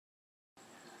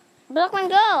Blockman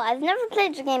GO. I've never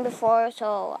played the game before,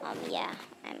 so yeah.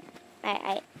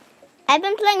 I've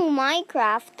been playing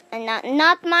Minecraft, and not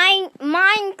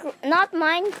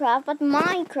Minecraft, but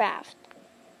Minecraft.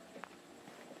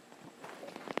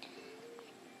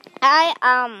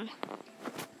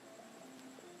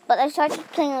 But I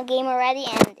started playing a game already,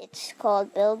 and it's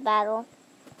called Build Battle.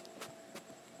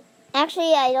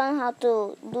 Actually, I don't know how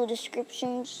to do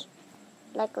descriptions,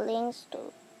 like links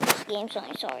to this game, so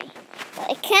I'm sorry. But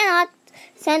I cannot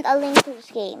send a link to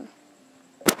this game.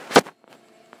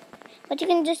 But you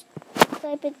can just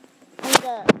type it in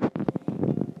the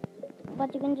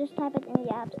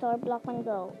App Store, Blockman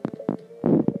GO.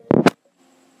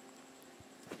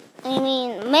 I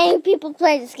mean, many people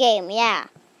play this game, yeah.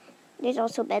 There's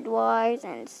also Bed Wars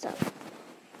and stuff.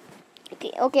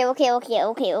 Okay. Why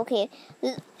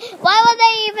would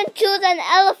they even choose an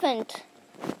elephant?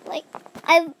 Like,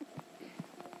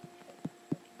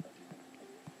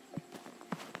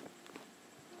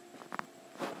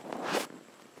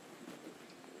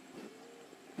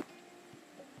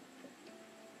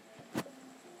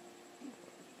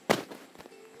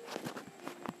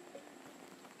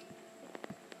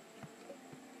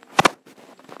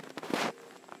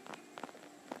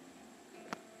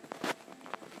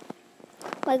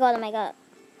 oh my god.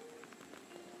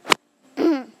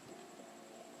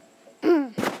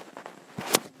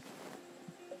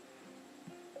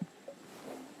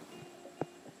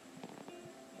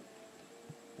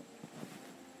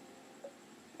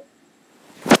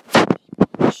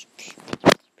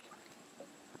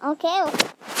 Okay.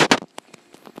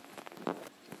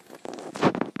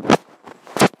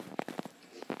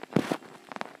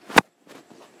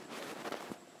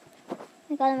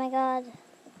 Oh my god.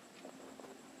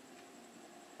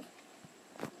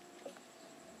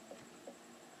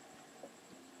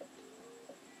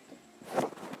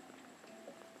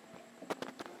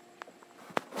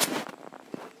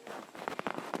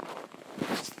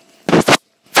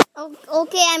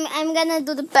 Okay, I'm gonna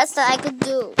do the best that I could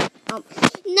do.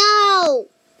 No!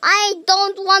 I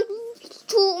don't want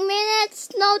 2 minutes.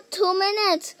 No, 2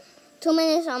 minutes. 2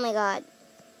 minutes, oh my god.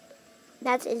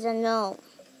 That is a no.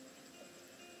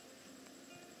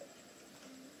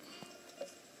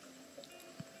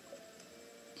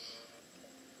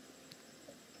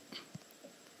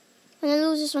 When I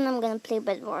lose this one, I'm gonna play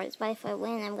Bed Wars. But if I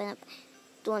win, I'm gonna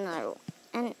do another.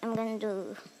 And I'm gonna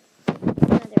do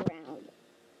another round.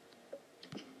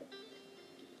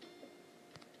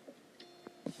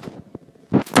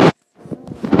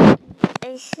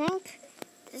 I think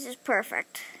this is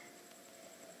perfect.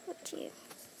 What you?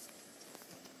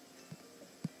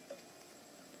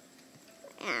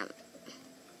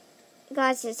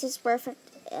 Guys, this is perfect.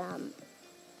 I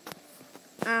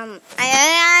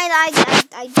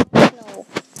don't know.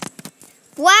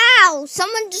 Wow!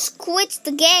 Someone just quit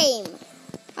the game.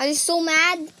 Are they so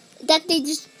mad that they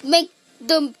just made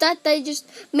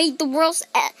the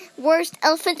worst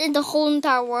elephant in the whole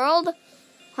entire world?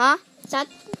 Huh? Huh?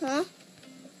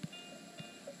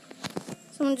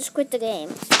 Someone just quit the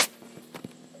game.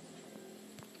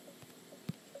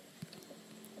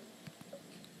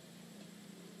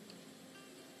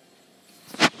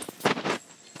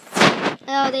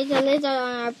 Oh, there's a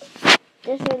lizard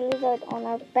on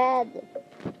our bed.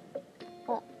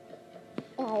 Oh,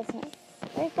 I see.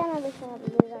 There's another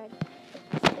lizard.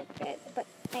 But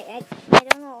I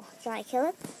don't know. Should I kill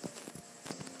it?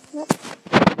 Nope.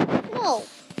 No.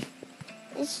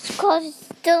 It's because it's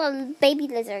still a baby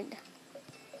lizard.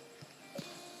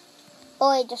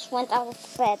 Oh, it just went out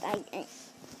of bed.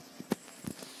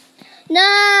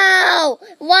 No!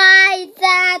 Why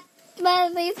that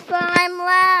baby slime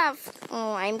left?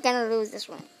 Oh, I'm gonna lose this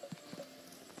one.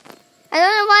 I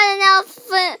don't know what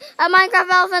a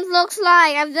Minecraft elephant looks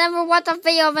like. I've never watched a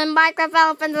video of a Minecraft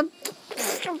elephant.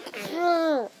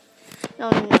 No. Oh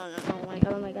my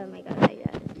god.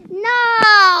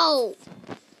 No!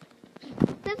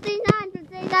 59,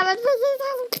 57.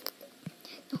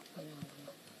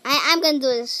 I'm gonna do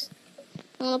this.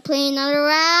 I wanna play another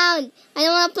round. I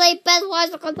don't wanna play Bed Wars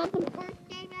because that's the worst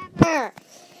game ever.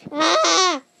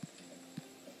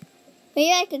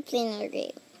 Maybe I could play another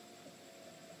game.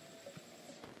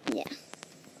 Yeah.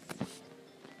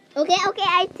 Okay,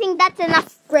 I think that's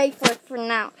enough grade for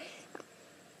now.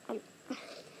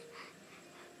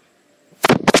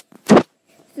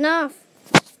 Enough.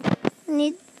 I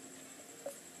need...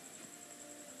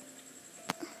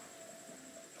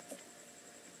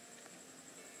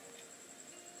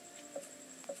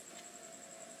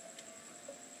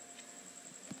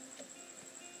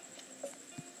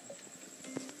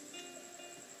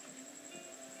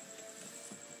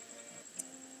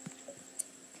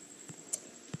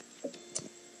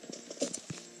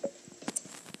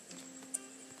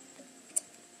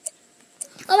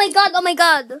 my god, oh my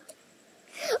god.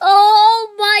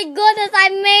 Oh my goodness, I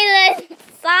made it!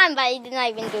 Son, but I did not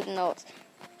even do the notes.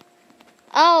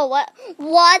 Oh,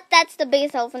 what? That's the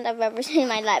biggest elephant I've ever seen in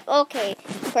my life. Okay,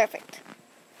 perfect.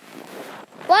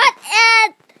 What?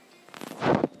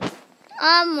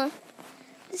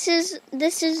 This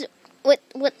is what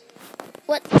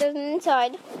goes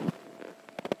inside.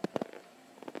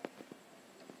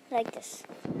 Like this.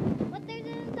 What there's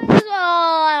inside?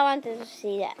 Oh, I wanted to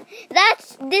see that.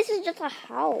 This is just a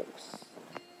house.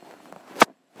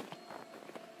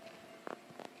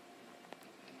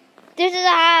 This is a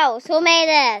house. Who made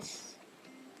this?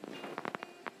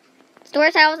 It's the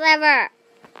worst house ever.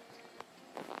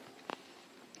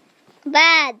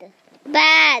 Bad.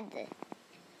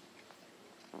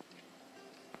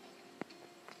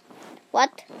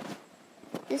 What?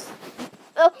 This.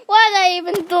 Oh, why did I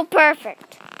even do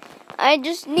perfect? I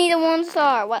just need a 1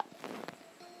 star. What?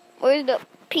 Where's the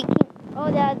peaking?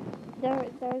 Oh, there's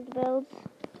the builds.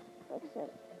 What's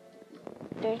up?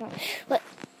 There's no. What?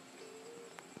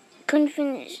 Couldn't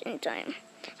finish in time.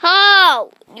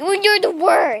 How? You're the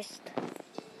worst.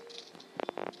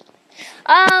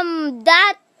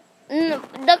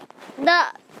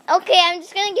 Okay, I'm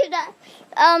just gonna give that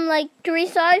like 3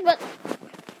 stars, but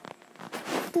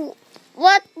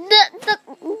what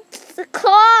the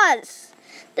claws?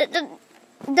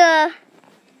 The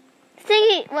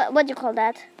thingy, what do you call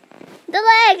that? The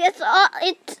leg,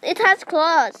 it has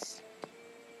claws.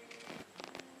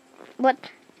 What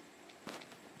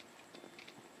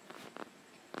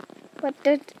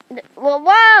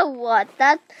wow, what?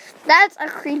 That's a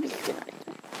creepy skin.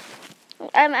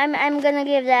 I'm gonna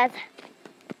give that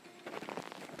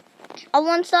a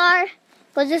 1 star.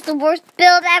 Was this the worst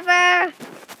build ever?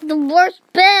 The worst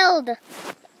build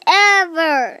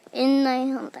ever in my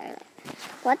entire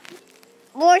life. What?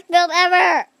 Worst build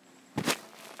ever.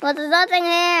 But there's nothing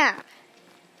there.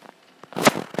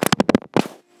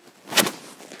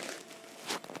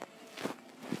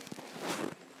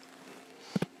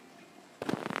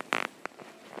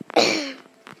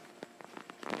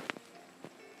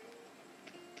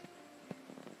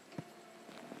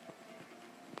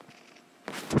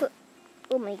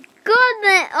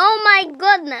 Oh my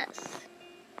goodness!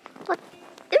 What?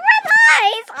 The red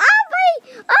eyes!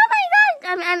 Oh my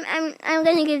god! I'm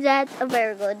gonna give that a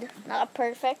very good, not a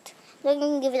perfect. I'm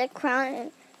gonna give it a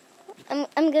crown. I'm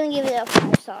gonna give it a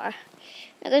 4 star.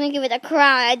 I'm gonna give it a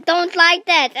crown. I don't like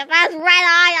that. It has red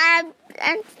eyes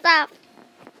and stuff.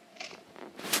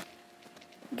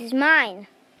 This is mine.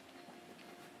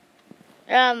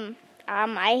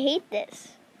 I hate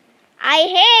this. I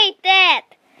hate it.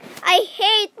 I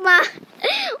hate my.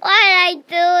 Why did I do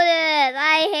this?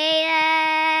 I hate it.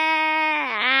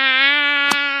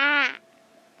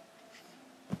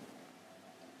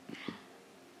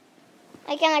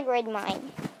 I cannot grade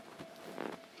mine.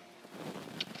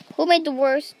 Who made the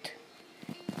worst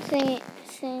thing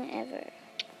ever?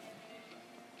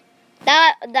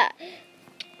 That.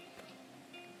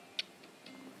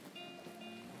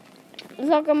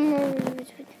 Look,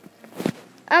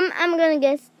 I'm gonna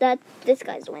guess that this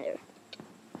guy's the winner.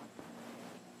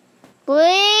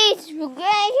 Please, get him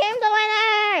the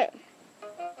winner!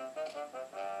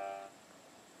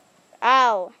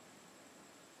 Ow.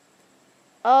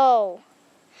 Oh.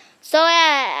 So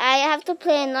I have to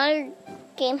play another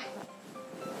game.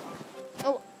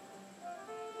 Oh.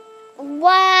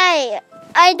 Why?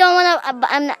 I don't wanna.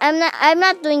 I'm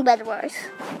not doing Bed Wars.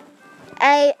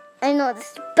 I know this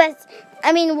is the best.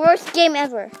 Worst game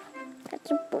ever. That's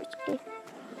the worst game.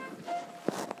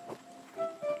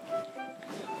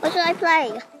 What should I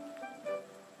play?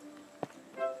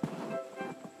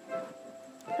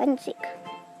 Hide and seek.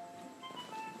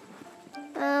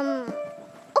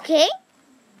 Okay.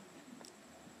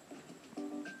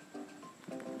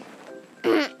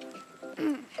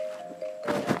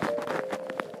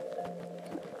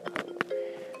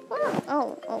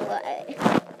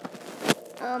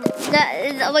 That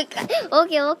is, oh my god.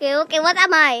 Okay. What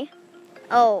am I?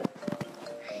 Oh.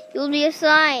 You'll be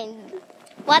assigned.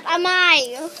 What am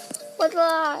I? What am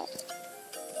I?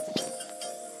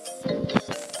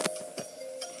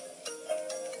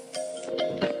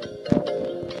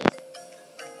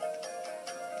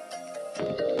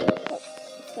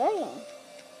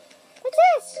 What's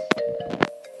this?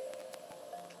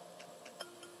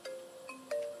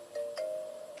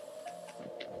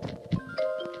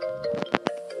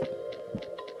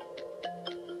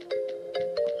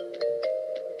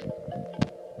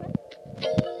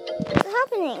 What's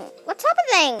happening? What is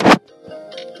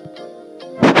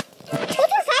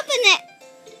happening?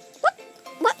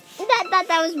 What?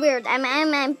 That was weird. I'm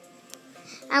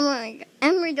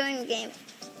redoing the game.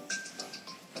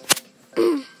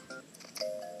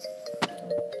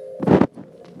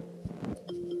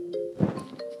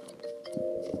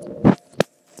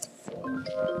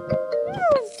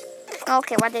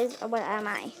 Okay, what am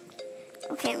I?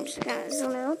 Okay, I'm just gonna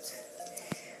zoom out.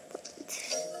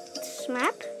 This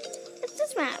map? What's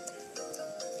this map?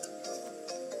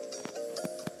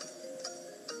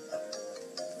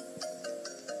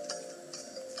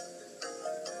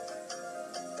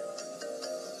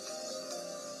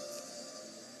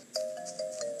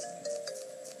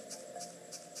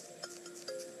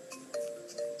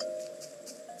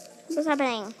 What's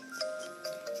happening?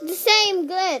 The same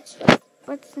glitch.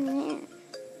 What's in there?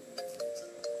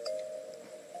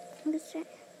 What's that?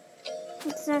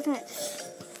 What's that?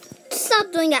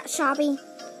 Stop doing that, Shabby.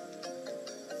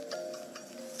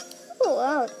 Oh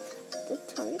wow, the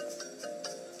targets.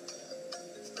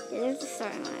 Yeah, there's the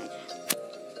starting line.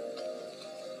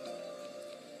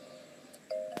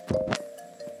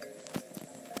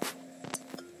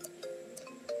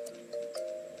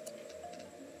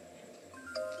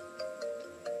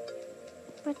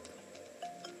 But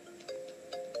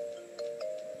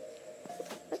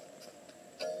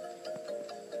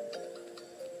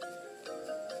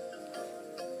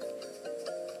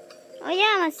oh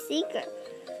yeah, I'm a seeker.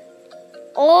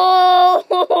 Oh!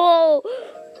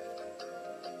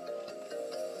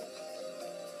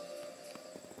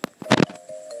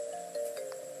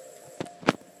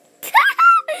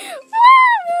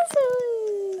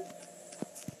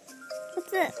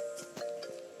 What's it?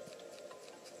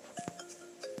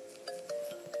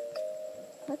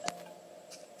 What?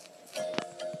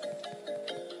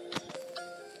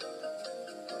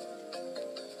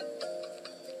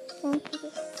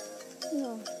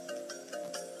 No.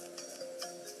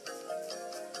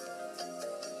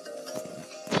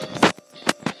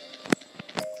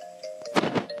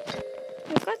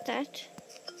 I got that.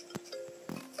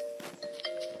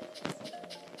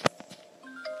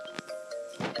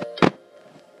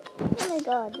 Oh my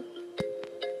god.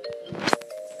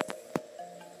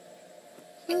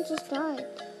 I just died.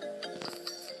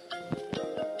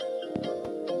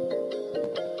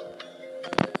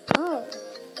 Oh.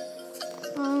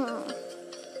 Oh.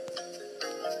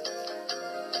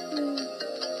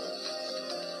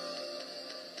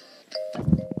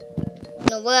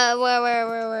 No, where?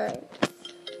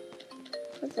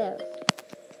 What's that?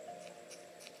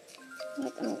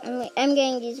 I'm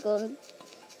getting these golden.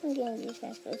 I'm getting these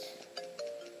baskets.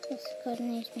 Yes, God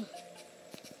needs me.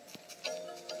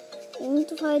 I need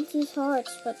to find these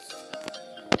hearts, but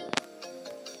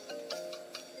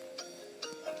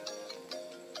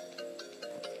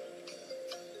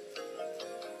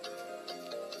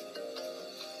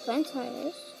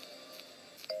vampires.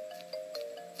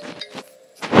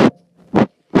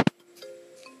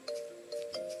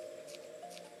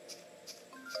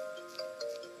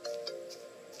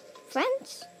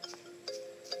 Friends?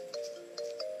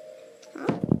 Huh?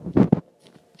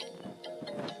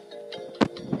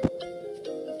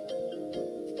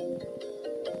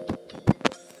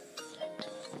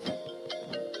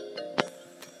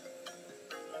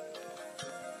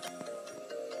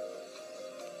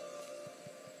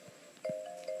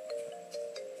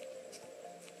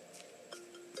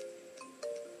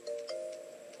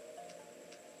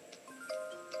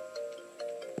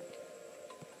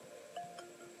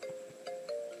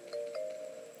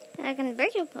 I can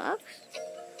break your blocks.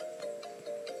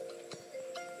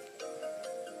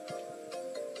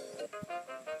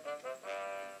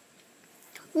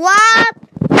 What?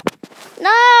 No,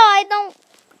 I don't.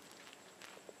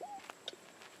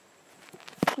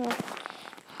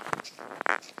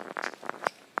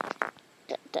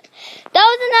 That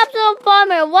was an absolute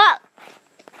bummer. What?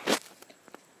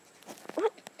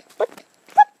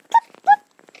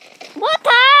 What?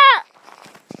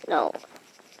 No.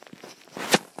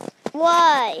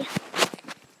 Why?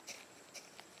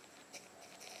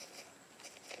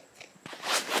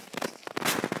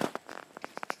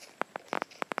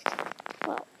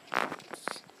 Well.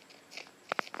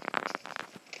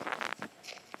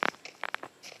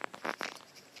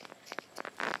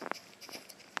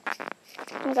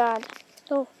 Oh God.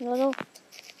 No.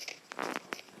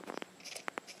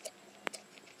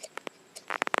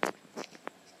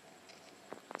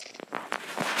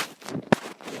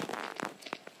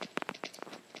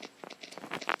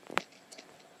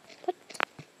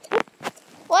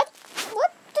 What?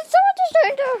 Did someone just turn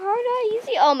into a hard eye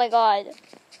easy? Oh my God.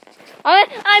 I'm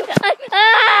I'm muted.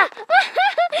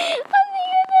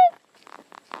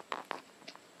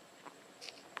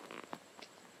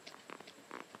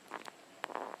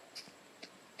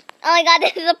 Oh my God,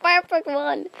 this is a perfect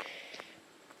one.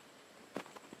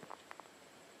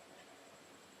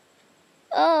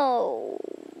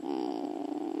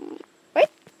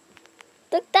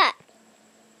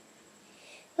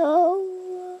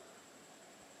 Oh,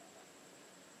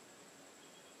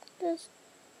 just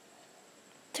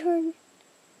turn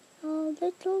a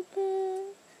little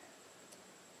bit.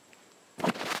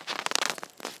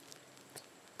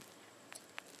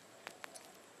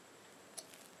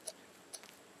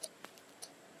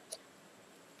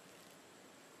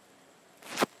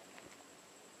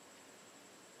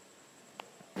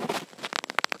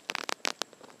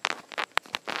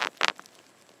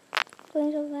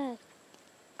 Going so fast.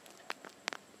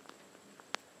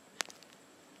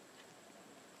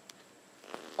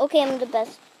 Okay, I'm the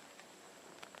best.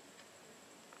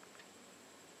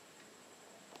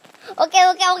 Okay,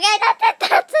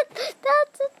 that's it,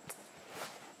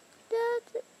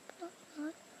 that's it.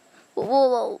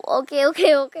 Whoa, okay.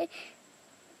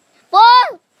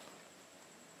 Whoa!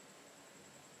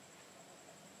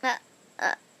 That's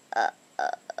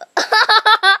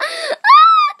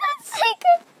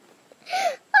secret.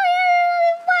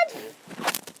 What?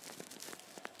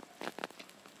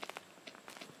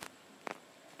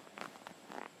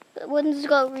 Wouldn't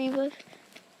go reverse.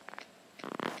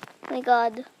 My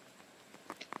God.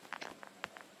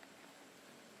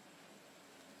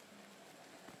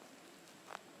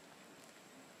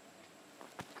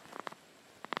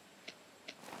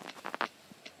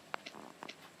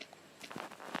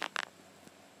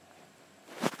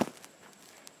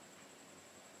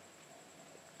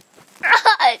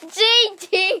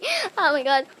 JT! Oh my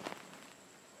God.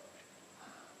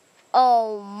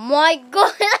 Oh my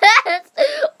goodness!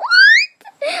 What?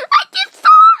 I just saw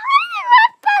a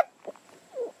weapon!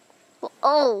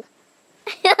 Oh.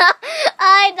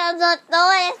 I doesn't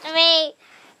notice me.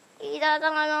 He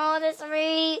doesn't notice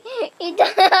me. He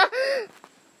doesn't.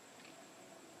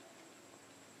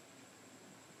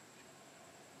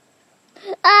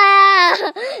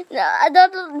 Ah!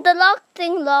 The lock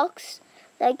thing locks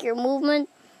like your movement.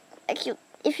 Like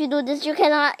if you do this, you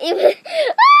cannot even. What?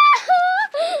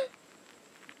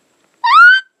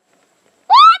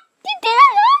 You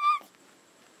didn't notice?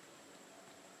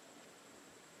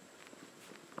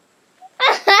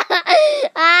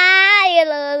 You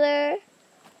loser.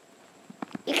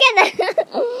 You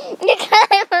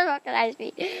can't even recognize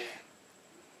me.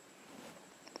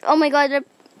 Oh my God, they're...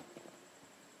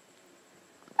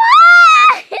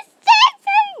 It's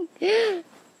dancing!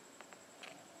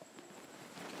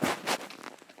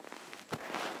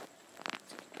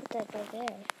 Put that right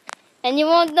there. And you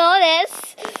won't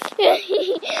notice.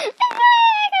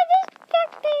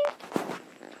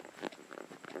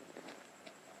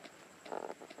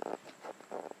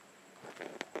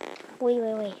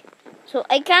 Wait. So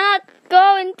I cannot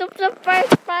go into the first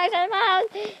person house.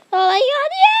 Oh my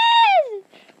God,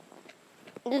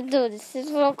 yes! Dude, this is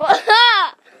so cool.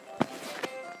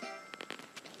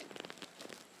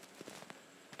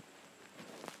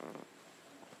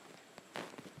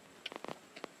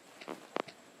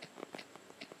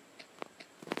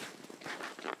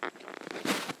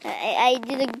 I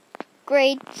did a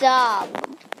great job.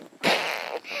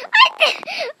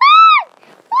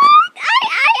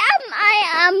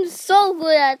 I am so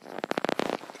good at.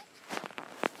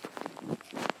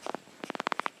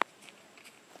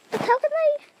 But how can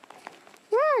I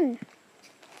run?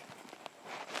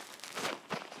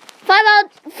 5 out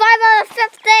of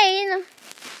 15.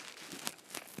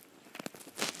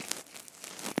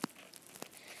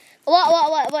 What?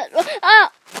 Oh!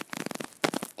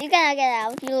 You cannot get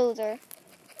out, you loser.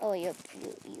 Oh, you.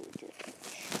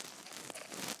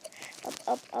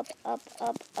 Up.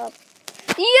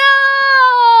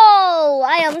 Yo!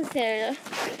 I almost hit her.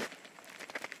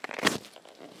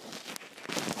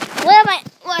 Where am I?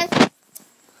 What?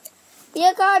 Be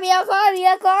a car.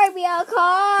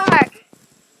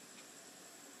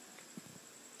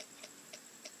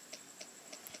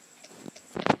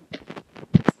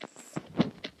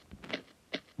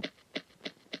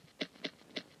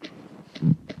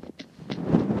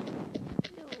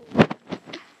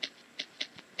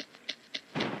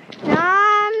 No,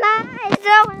 I'm not. I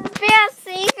don't want to be a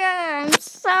seeker. I'm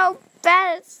so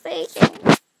bad at seeking.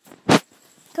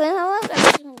 Can I look? I'm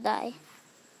just gonna die.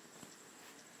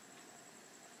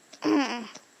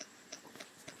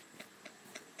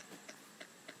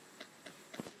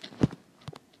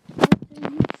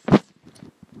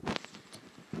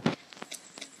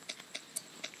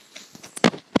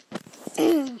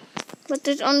 But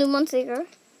there's only one seeker.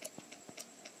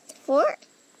 4?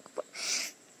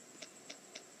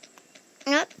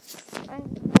 Yep.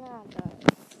 Oh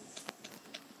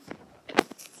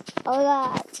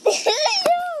God.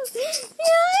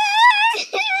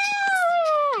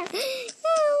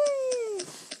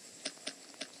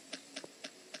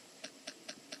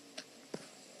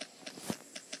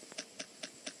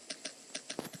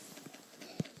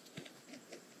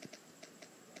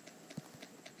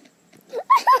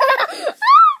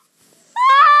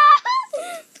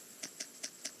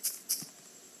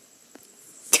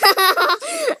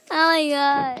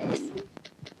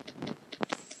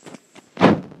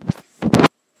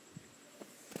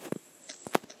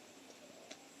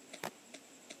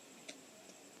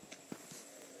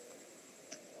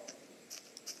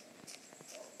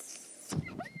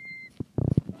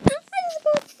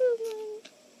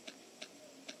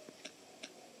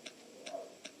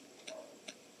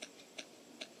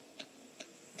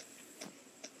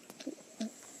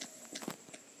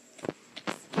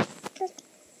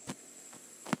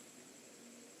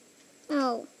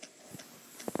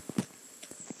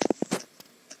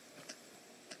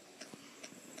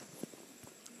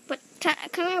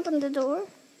 open the door.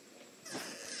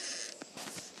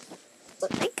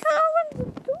 But I can't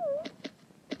open the door.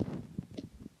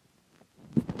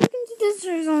 Look into this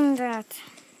there's on that.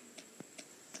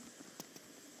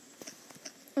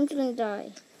 I'm just gonna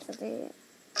die. Okay.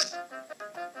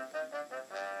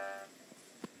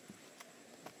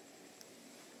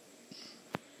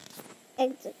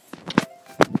 Exit.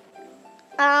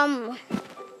 I'm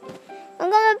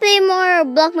gonna play more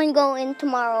Blockman GO in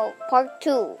tomorrow, part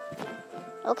 2.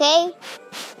 Okay?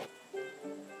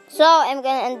 So I'm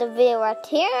gonna end the video right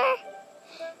here.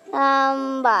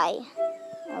 Bye.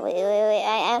 Wait.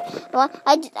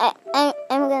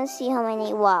 I'm gonna see how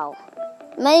many. Wow,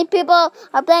 many people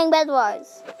are playing Bed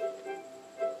Wars.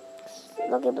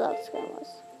 Look at Block Scammers.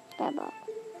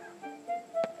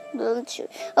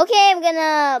 Okay, I'm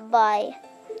gonna bye.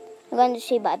 I'm going to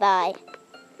say bye.